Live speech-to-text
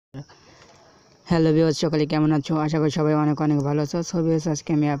Hello viewers, সকলে কেমন আছো? আশা করি সবাই অনেক ভালো আছো। সো ভিউয়ার্স, আজকে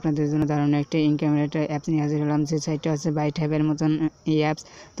আমি আপনাদের জন্য দারুণ একটা ইনকাম রেটের অ্যাপস নিয়ে হাজির হলাম। যে সাইটটা হচ্ছে বাইট হ্যাবের মতন এই অ্যাপস।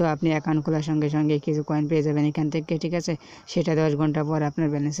 তো আপনি অ্যাকাউন্ট খোলার সঙ্গে সঙ্গে কিছু কয়েন পেয়ে যাবেন এখান থেকে, ঠিক আছে? সেটা 10 ঘন্টা পর আপনার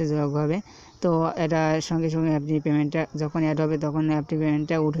ব্যালেন্সে যোগ হবে। তো এটা সঙ্গে সঙ্গে আপনি পেমেন্টটা যখন অ্যাড হবে তখন আপনি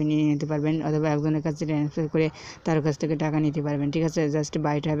পেমেন্টটা উঠে নিয়ে নিতে পারবেন, অথবা একজনের কাছে ট্রান্সফার করে তার কাছ থেকে টাকা নিতে পারবেন, ঠিক আছে? জাস্ট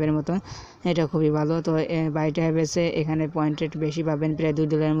বাইট হ্যাবের মতন এটা খুবই ভালো। তো বাইট হ্যাবেসে এখানে পয়েন্ট রেট বেশি পাবেন, প্রায়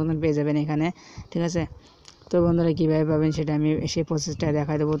 $2 মতন পেয়ে যাবেন এখানে, ঠিক আছে? তো বন্ধুরা কীভাবে পাবেন সেটা আমি সেই প্রসেসটা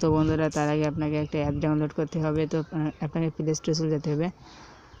দেখা দেবো। তো বন্ধুরা, তার আগে আপনাকে একটা অ্যাপ ডাউনলোড করতে হবে। তো আপনাকে প্লে স্টোরে চলে যেতে হবে।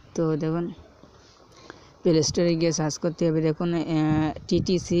 তো দেখুন, প্লে স্টোরে গিয়ে সার্চ করতে হবে। দেখুন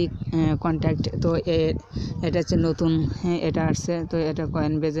TTC কন্ট্যাক্ট। তো এটা হচ্ছে নতুন, এটা আসছে। তো এটা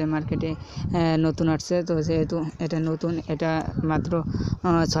কয়েন বেজে মার্কেটে নতুন আসছে। তো যেহেতু এটা নতুন, এটা মাত্র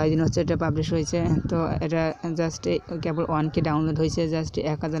 6 দিন হচ্ছে এটা পাবলিশ হয়েছে। তো এটা জাস্ট কেবল 1K ডাউনলোড হয়েছে, জাস্ট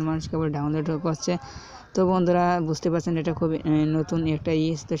 1000 মানুষ কেবল ডাউনলোড করছে। তো বন্ধুরা, বুঝতে পারছেন এটা খুব নতুন একটা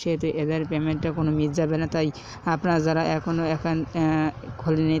তো সেহেতু এদের পেমেন্টটা কোনো মিস যাবে না। তাই আপনারা যারা এখনও অ্যাকাউন্ট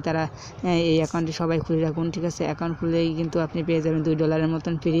খোলেনি তারা এই অ্যাকাউন্টটি সবাই খুলে রাখুন, ঠিক আছে? অ্যাকাউন্ট খুললেই কিন্তু আপনি পেয়ে যাবেন $2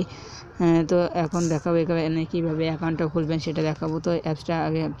 মতন ফ্রি। তো এখন দেখাবো এখানে কীভাবে অ্যাকাউন্টটা খুলবেন সেটা দেখাবো। তো অ্যাপসটা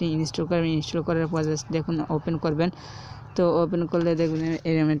আগে আপনি ইনস্টল করবেন। ইনস্টল করার পর জাস্ট দেখুন ওপেন করবেন। তো ওপেন করলে দেখবেন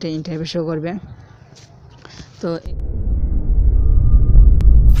এরকম একটা ইন্টারফেস শো করবে। তো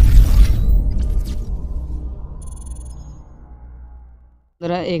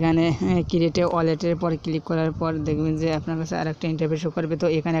এখানে ক্রিয়েটে ওয়ালেটের পর ক্লিক করার পর দেখবেন যে আপনার কাছে আরেকটা ইন্টারফেস শো করবে। তো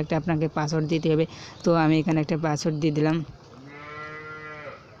এখানে একটা আপনাকে পাসওয়ার্ড দিতে হবে। তো আমি এখানে একটা পাসওয়ার্ড দিয়ে দিলাম।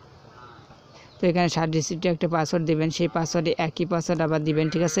 তো এখানে 7 ডিজিটের একটা পাসওয়ার্ড দেবেন, সেই পাসওয়ার্ডে একই পাসওয়ার্ড আবার দিবেন,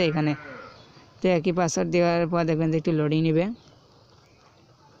 ঠিক আছে? এখানে তো একই পাসওয়ার্ড দেওয়ার পর দেখবেন যে একটু লোডিং নেবে।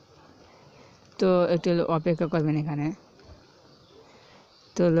 তো একটু অপেক্ষা করবেন এখানে।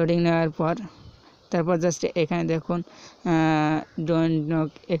 তো লোডিং নেওয়ার পর তারপর জাস্ট এখানে দেখুন ডোন্ট নো,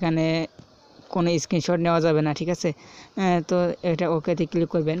 এখানে কোনো স্ক্রিনশট নেওয়া যাবে না, ঠিক আছে? তো এটা ওকেতে ক্লিক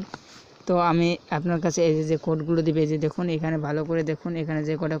করবেন। তো আমি আপনার কাছে এই যে কোডগুলো দিবে, এই যে দেখুন এখানে ভালো করে দেখুন, এখানে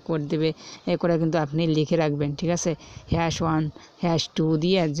যে কটা কোড দেবে এই কোডটা কিন্তু আপনি লিখে রাখবেন, ঠিক আছে? #1 #2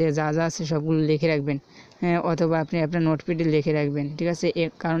 দিয়ে যে যা আছে সবগুলো লিখে রাখবেন। অথবা আপনি আপনার নোটপ্যাডে লিখে রাখবেন, ঠিক আছে?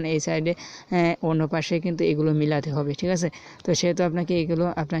 কারণ এই সাইডে অন্য পাশে কিন্তু এগুলো মিলাতে হবে, ঠিক আছে? তো সেহেতু এগুলো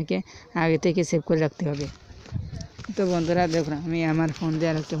আপনাকে আগে থেকে সেভ করে রাখতে হবে। তো বন্ধুরা দেখুন, আমি আমার ফোন দিয়ে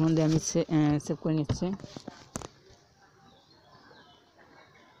আরেকটা ফোন দিয়ে আমি সেভ করে নিচ্ছি।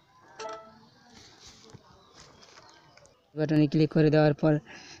 বাটনে ক্লিক করে দেওয়ার পর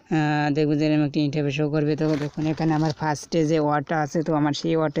দেখবেন যে এরকম একটা ইন্টারফেস শো করবে। তো দেখুন এখানে আমার ফার্স্টে যে ওয়ার্ডটা আছে, তো আমার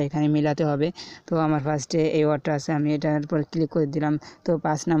সেই ওয়ার্ডটা এখানে মিলাতে হবে। তো আমার ফার্স্টে এই ওয়ার্ডটা আছে, আমি এটার পর ক্লিক করে দিলাম। তো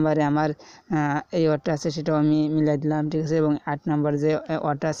 5 নম্বরে আমার এই ওয়ার্ডটা আছে, সেটাও আমি মিলাই দিলাম, ঠিক আছে? এবং 8 নম্বর যে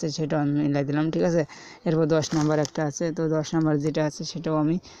ওয়ার্ডটা আছে সেটাও আমি মিলাই দিলাম, ঠিক আছে? এরপর 10 নম্বর একটা আছে, তো 10 নম্বর যেটা আছে সেটাও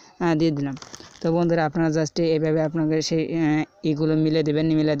আমি দিয়ে দিলাম। তো বন্ধুরা, আপনারা জাস্ট এইভাবে আপনাকে সেই এগুলো মিলে দেবেন।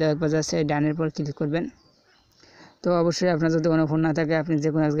 মিলে দেওয়ার পর জাস্ট ডানের পর ক্লিক করবেন। তো অবশ্যই আপনার যদি কোনো ফোন না থাকে আপনি যে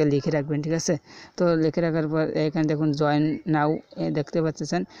কোনো জায়গায় লিখে রাখবেন, ঠিক আছে? তো লিখে রাখার পর এখানে দেখুন জয়েন নাও দেখতে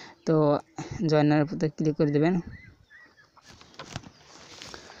পাচ্ছেন। তো জয়েন নাওর উপর ক্লিক করে দেবেন।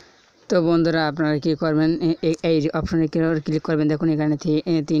 তো বন্ধুরা, আপনারা কী করবেন, এই অপশনে ক্লিক করবেন। দেখুন এখানে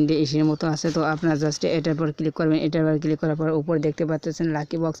 3টে ইস্যুর মতো আছে। তো আপনারা জাস্ট এটার পর ক্লিক করবেন। এটার পর ক্লিক করার পর উপরে দেখতে পাচ্ছেন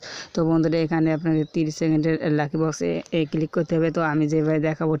লাকি বক্স। তো বন্ধুরা, এখানে আপনাকে 30 সেকেন্ডের লাকি বক্সে ক্লিক করতে হবে। তো আমি যেভাবে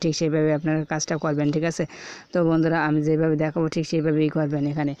দেখাবো ঠিক সেইভাবে আপনারা কাজটা করবেন, ঠিক আছে? তো বন্ধুরা, আমি যেভাবে দেখাবো ঠিক সেইভাবেই করবেন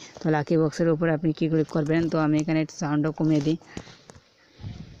এখানে। তো লাকি বক্সের উপরে আপনি কী ক্লিক করবেন। তো আমি এখানে একটু সাউন্ডও কমিয়ে দিই।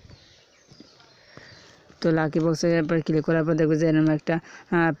 তো লাকি বক্সের পর ক্লিক করার পর দেখবেন যে এরকম একটা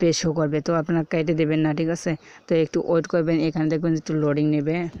পেজ শো করবে। তো আপনারা কেটে দেবেন না, ঠিক আছে? তো একটু ওয়েট করবেন। এখানে দেখবেন একটু লোডিং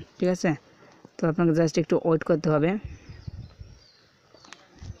নেবে, ঠিক আছে? তো আপনাকে জাস্ট একটু ওয়েট করতে হবে।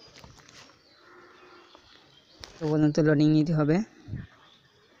 তো পর্যন্ত লোডিং নিতে হবে।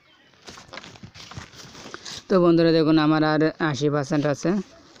 তো বন্ধুরা দেখুন আমার আর 80% আছে।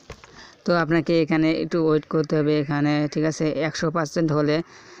 তো আপনাকে এখানে একটু ওয়েট করতে হবে এখানে, ঠিক আছে? 100% হলে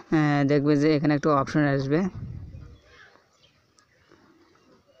দেখবে যে এখানে একটা অপশন আসবে।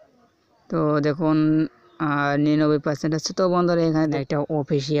 তো দেখুন 99% আছে। তো বন্ধুরা, এখানে একটা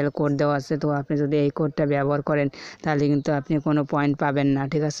অফিসিয়াল কোড দেওয়া আছে। তো আপনি যদি এই কোডটা ব্যবহার করেন তাহলে কিন্তু আপনি কোনো পয়েন্ট পাবেন না,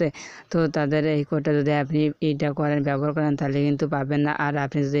 ঠিক আছে? তো তাদের এই কোডটা যদি আপনি এইটা করেন, ব্যবহার করেন, তাহলে কিন্তু পাবেন না। আর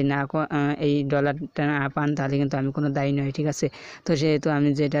আপনি যদি না এই ডলারটা না পান তাহলে কিন্তু আমি কোনো দায়ী নই, ঠিক আছে? তো সেহেতু আমি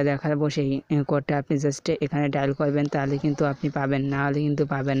যেটা দেখাবো সেই কোডটা আপনি জাস্ট এখানে ডায়াল করবেন, তাহলে কিন্তু আপনি পাবেন, না হলে কিন্তু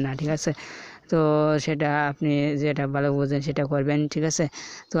পাবেন না, ঠিক আছে? তো সেটা আপনি যেটা ভালো বোঝেন সেটা করবেন, ঠিক আছে।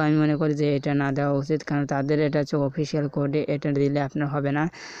 তো আমি মনে করি যে এটা না দেওয়া উচিত, কারণ তাদের এটা হচ্ছে অফিসিয়াল কোড, এটা দিলে আপনার হবে না।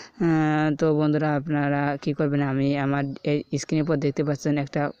 তো বন্ধুরা আপনারা কী করবেন, আমি আমার এই স্ক্রিনের উপর দেখতে পাচ্ছেন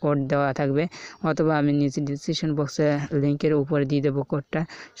একটা কোড দেওয়া থাকবে, অথবা আমি নিচে ডিসক্রিপশন বক্সে লিঙ্কের উপরে দিয়ে দেবো কোডটা,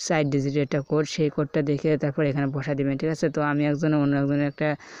 60 ডিজিটের একটা কোড, সেই কোডটা দেখে তারপর এখানে বসা দেবেন, ঠিক আছে। তো আমি অন্য একজনের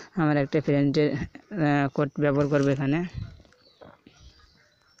আমার একটা ফ্রেন্ডের কোড ব্যবহার করবো এখানে।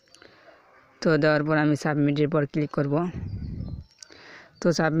 তো দেওয়ার পর আমি সাবমিটের পর ক্লিক করব। তো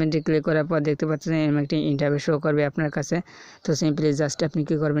সাবমিটে ক্লিক করার পর দেখতে পাচ্ছেন এরকম একটি ইন্টারভিউ শো করবে আপনার কাছে। তো সিম্পলি জাস্ট আপনি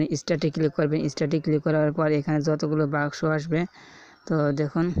কী করবেন, স্টার্টে ক্লিক করবেন। স্টার্টে ক্লিক করার পর এখানে যতগুলো বাক্স আসবে, তো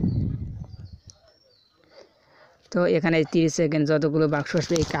দেখুন, তো এখানে 30 সেকেন্ড যতগুলো বাক্স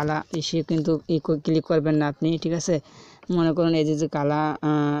আসবে এই কালা এসে কিন্তু ক্লিক করবেন না আপনি, ঠিক আছে। মনে করুন এই যে কালা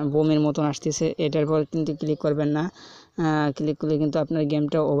বোমের মতন আসতেছে, এটার পর কিন্তু ক্লিক করবেন না। ক্লিক করলে কিন্তু আপনার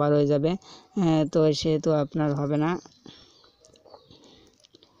গেমটা ওভার হয়ে যাবে, তো সেহেতু আপনার হবে না।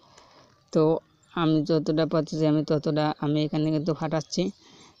 তো আমি যতটা পাচ্ছি আমি ততটা আমি এখানে কিন্তু ফাটাচ্ছি।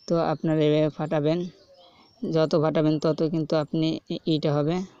 তো আপনারা এভাবে ফাটাবেন, যত ফাটাবেন তত কিন্তু আপনি এইটা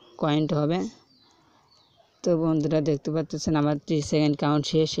হবে, কয়েন্ট হবে। তো বন্ধুরা দেখতে পাচ্ছেন আমার 30 সেকেন্ড কাউন্ট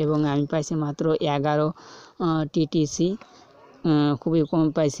শেষ এবং আমি পাইছি মাত্র 11 TTC, খুবই কম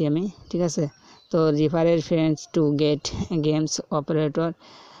পাইছি আমি, ঠিক আছে। তো রিফারের friends to get games operator,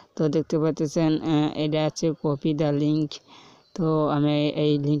 তো দেখতে পাচ্ছেন এটা আছে কপি দ্য লিঙ্ক। তো আমি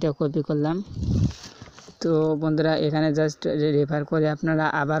এই লিঙ্কটা কপি করলাম। তো বন্ধুরা এখানে জাস্ট রেফার করে আপনারা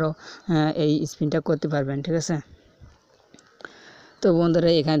আবারও এই স্পিনটা করতে পারবেন, ঠিক আছে। তো বন্ধুরা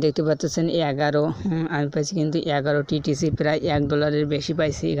এখানে দেখতে পাচ্ছেন 11 আমি পাইছি কিন্তু 11 TTC, প্রায় $1 বেশি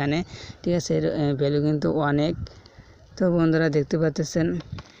পাইছি এখানে, ঠিক আছে। এর ভ্যালু কিন্তু অনেক। তো বন্ধুরা দেখতে পাচ্ছেন,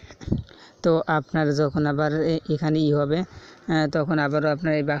 তো আপনার যখন আবার এখানে হবে তখন আবারও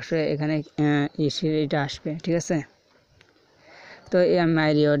আপনার এই বাক্সে এখানে এটা আসবে, ঠিক আছে। তো মাই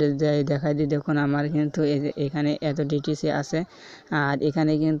রিওয়ার্ডে দেখাই দিই, দেখুন আমার কিন্তু এখানে এত TTC আছে, আর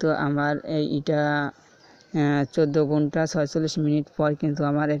এখানে কিন্তু আমার এটা 14 ঘন্টা 46 মিনিট পর কিন্তু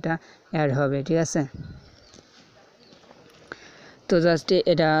আমার এটা অ্যাড হবে, ঠিক আছে। তো জাস্ট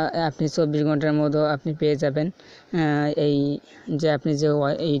এটা আপনি 24 ঘন্টার মধ্যে আপনি পেয়ে যাবেন, এই যে আপনি যে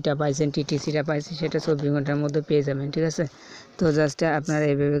এইটা পাইছেন TTCটা পাইছেন সেটা 24 ঘন্টার মধ্যে পেয়ে যাবেন, ঠিক আছে। তো জাস্ট আপনারা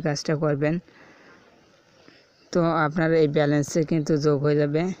এইভাবে কাজটা করবেন। তো আপনার এই ব্যালেন্সে কিন্তু যোগ হয়ে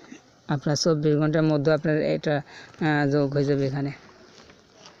যাবে, আপনার 24 ঘন্টার মধ্যে আপনার এটা যোগ হয়ে যাবে এখানে।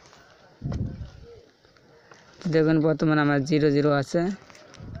 দেখুন বর্তমান আমার 0 আছে।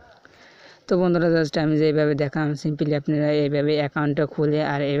 তো বন্ধুরা জাস্ট আমি যেভাবে দেখালাম সিম্পলি আপনারা এইভাবে অ্যাকাউন্টটা খুলে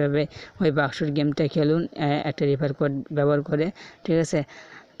আর এইভাবে ওই বাক্সর গেমটা খেলুন একটা রেফার কোড ব্যবহার করে, ঠিক আছে।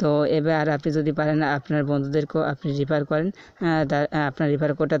 তো এবার আপনি যদি পারেন আপনার বন্ধুদেরকেও আপনি রেফার করেন, আপনার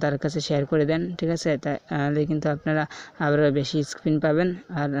রেফার কোডটা তার কাছে শেয়ার করে দেন, ঠিক আছে। তাহলে কিন্তু আপনারা আবারও বেশি স্পিন পাবেন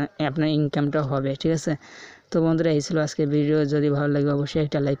আর আপনার ইনকামটাও হবে, ঠিক আছে। তো বন্ধুরা এই ছিল আজকে ভিডিও, যদি ভালো লাগে অবশ্যই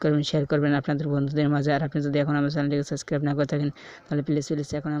একটা লাইক করবেন, শেয়ার করবেন আপনাদের বন্ধুদের মাঝে। আর আপনি যদি এখন আমার চ্যানেলটিকে সাবস্ক্রাইব না করে থাকেন তাহলে প্লিজ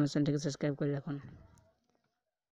এখন আমার চ্যানেলটিকে সাবস্ক্রাইব করে রাখুন।